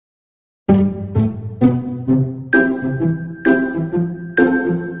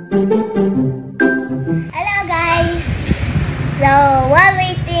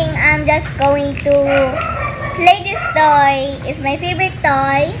me to play this toy. It's my favorite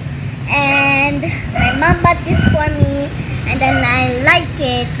toy. And my mom bought this for me. And then I like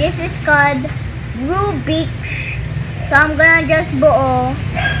it. This is called Rubik. So I'm gonna just buo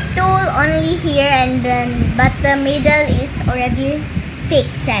tool only here and then, but the middle is already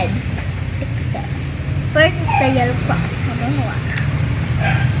pixel. First is the yellow cross. I don't know what.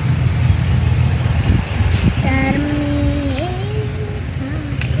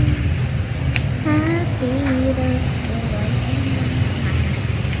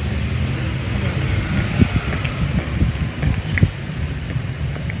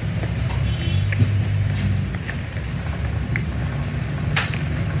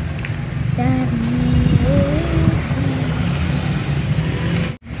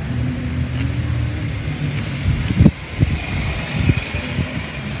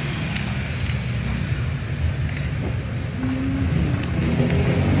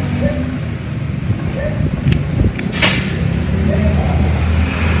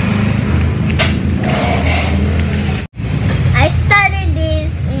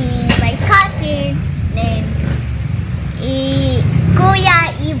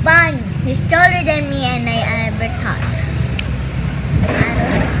 He's taller than me and I ever thought.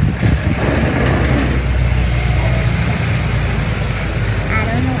 I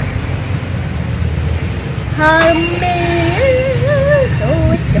don't know. How many so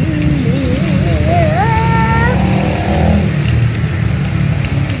it can be.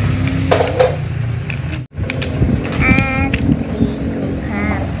 And he could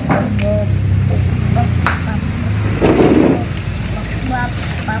have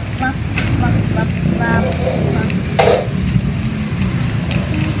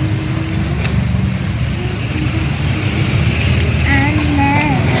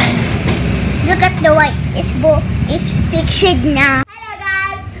look at the white. It's fixed now. Hello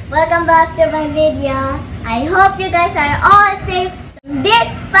guys, welcome back to my video. I hope you guys are all safe in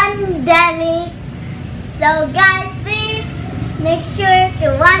this pandemic. So guys, please make sure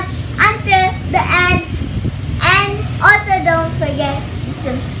to watch until the end. And also don't forget to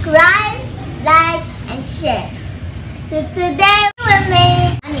subscribe, like, and share. So today we will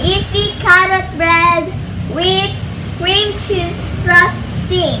make an easy carrot bread with cream cheese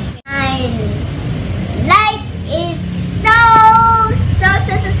frosting. I like it so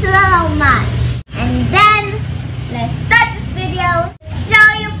much. And then let's start this video. Show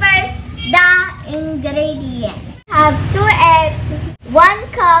you first the ingredients. I have 2 eggs, 1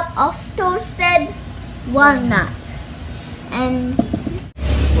 cup of toasted walnut, and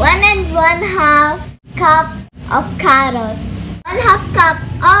 1½ cup of carrots, 1/2 cup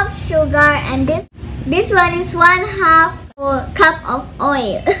of sugar, and this one is 1/2 cup of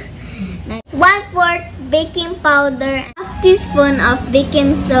oil. Next, 1/4 baking powder, 1/2 teaspoon of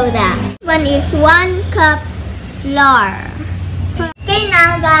baking soda. This one is 1 cup flour. Okay,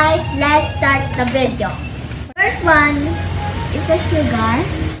 now guys, let's start the video. First one is the sugar.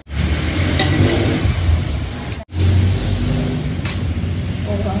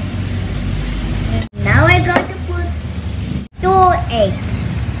 Now we're going to put 2 eggs.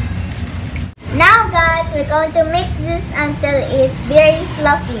 Now guys, we're going to mix this until it's very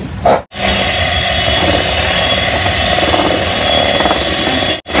fluffy.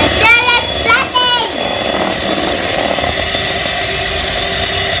 Until it's fluffy!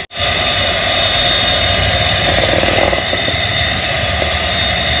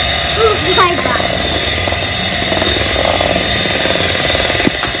 Oh my god!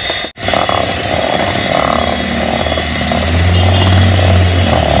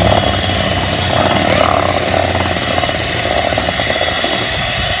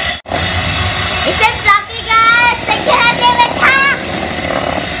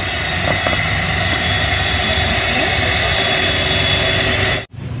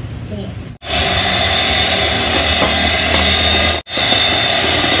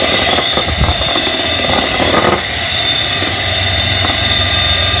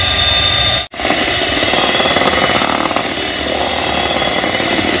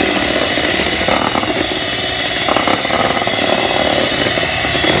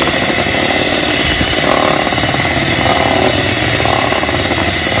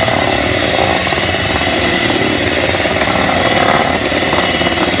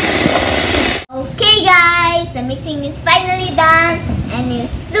 The mixing is finally done and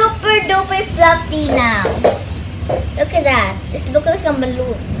it's super duper fluffy now. Look at that. It looks like a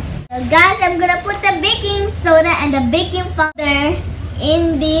balloon. So guys, I'm gonna put the baking soda and the baking powder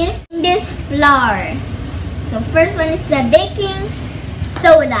in this flour. So first one is the baking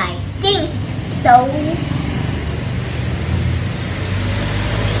soda, I think so.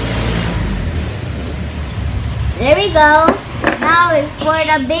 There we go. Now is for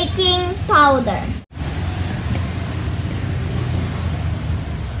the baking powder.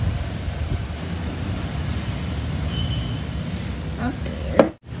 Okay,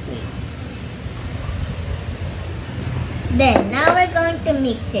 let's wait. Then now we're going to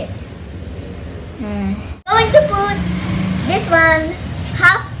mix it. Going to put this one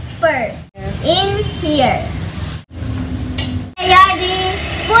half first in here. Yardy,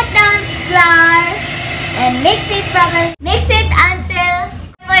 put down flour and mix it properly. Mix it until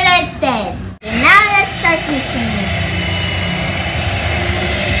separated. Okay, now let's start mixing it.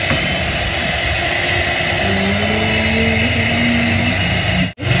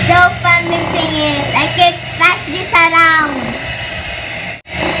 It's so fun mixing it. I can splash this around.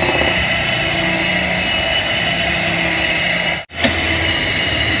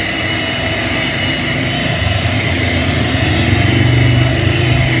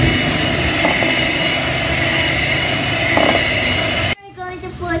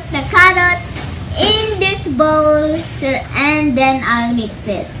 The carrot in this bowl and then I'll mix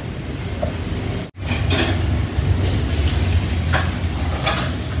it.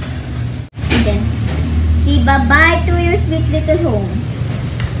 And then say bye-bye to your sweet little home.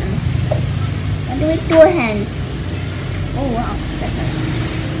 I'll do it with 2 hands. Oh wow,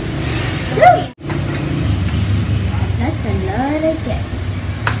 that's a lot I guess.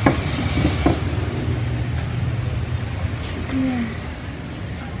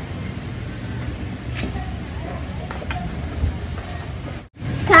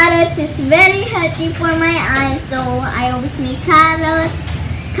 Carrots is very healthy for my eyes, so I always make carrot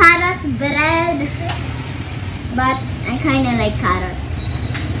bread. But I kind of like carrot,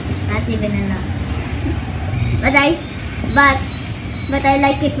 not even a lot. but I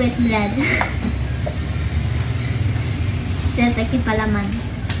like it with bread. Just like palaman,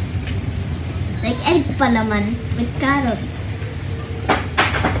 like egg palaman with carrots.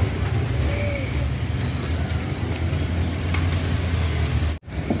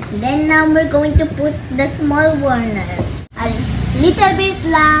 Then now we're going to put the small walnuts. A little bit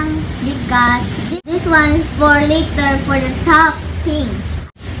lang because this one is for later for the toppings.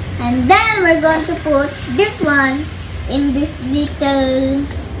 And then we're going to put this one in this little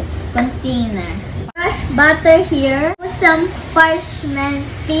container. Crush butter here. Put some parchment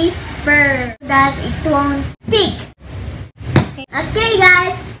paper so that it won't stick. Okay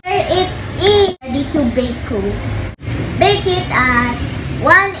guys, here it is ready to bake. Bake it at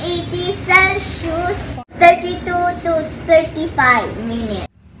 180 Celsius, 32 to 35 minutes.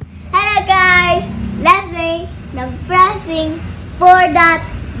 Hello guys, let's make the frosting for that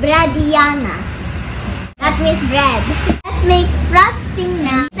breadiana. That means bread. Let's make frosting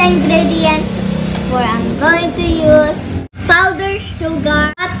now. The ingredients for I'm going to use powdered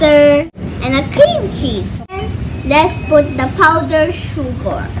sugar, butter, and a cream cheese. And let's put the powdered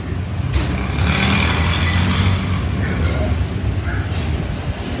sugar.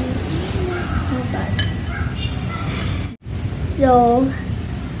 So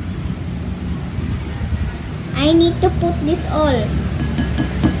I need to put this all.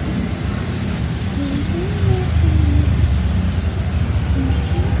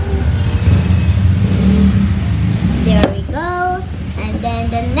 There we go. And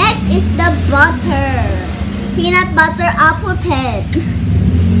then the next is the butter. Peanut butter apple pet.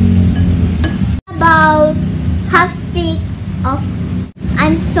 About half stick of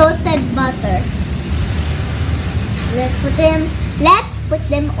unsalted butter. Let's put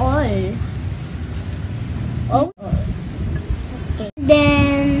them all. Oh. Okay.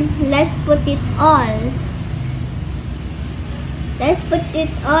 Then let's put it all. Let's put it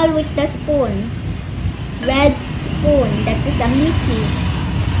all with the spoon. Red spoon. That is a Mickey.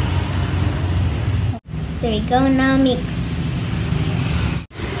 There we go. Now mix.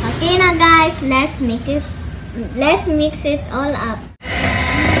 Okay now guys, let's mix it all up.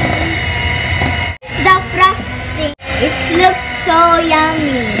 The frosting, which looks so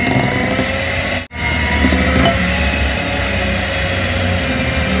yummy.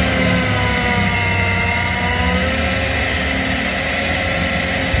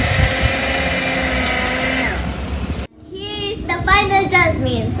 Here is the final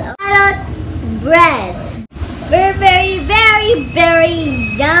judgment of carrot bread. Very, very,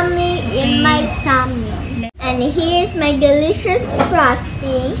 very yummy in my tummy. And here's my delicious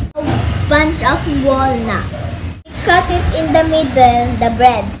frosting. A bunch of walnuts. Cut it in the middle, the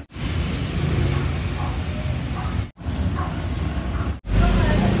bread.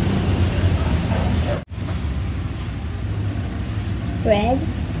 Spread.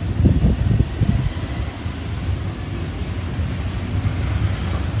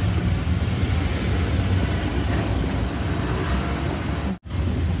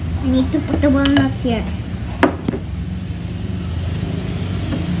 I need to put the walnut here.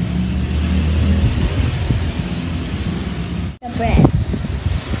 The bread.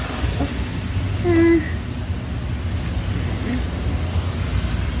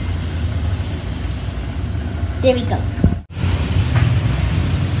 There we go.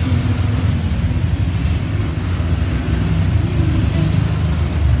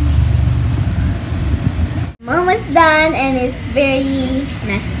 Almost done, and it's very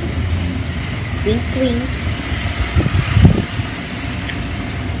messy. Wink, wink.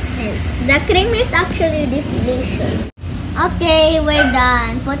 Yes, the cream is actually delicious. Okay, we're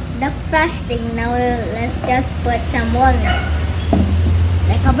done. Put the frosting. Now let's just put some walnut,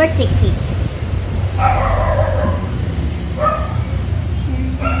 like a birthday cake.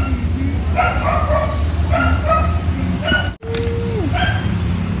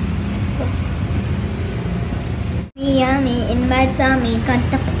 Yummy in my tummy, can't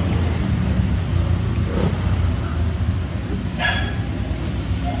stop it.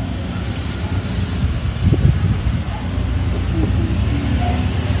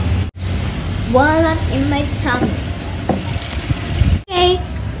 Walnut in my tummy. Okay,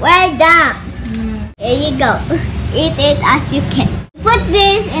 we're done. Here you go. Eat it as you can. Put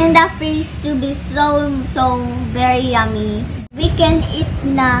this in the fridge to be so very yummy. We can eat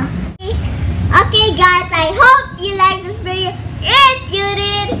na. Okay guys, I hope you like this video. If you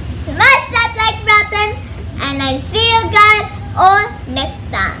did,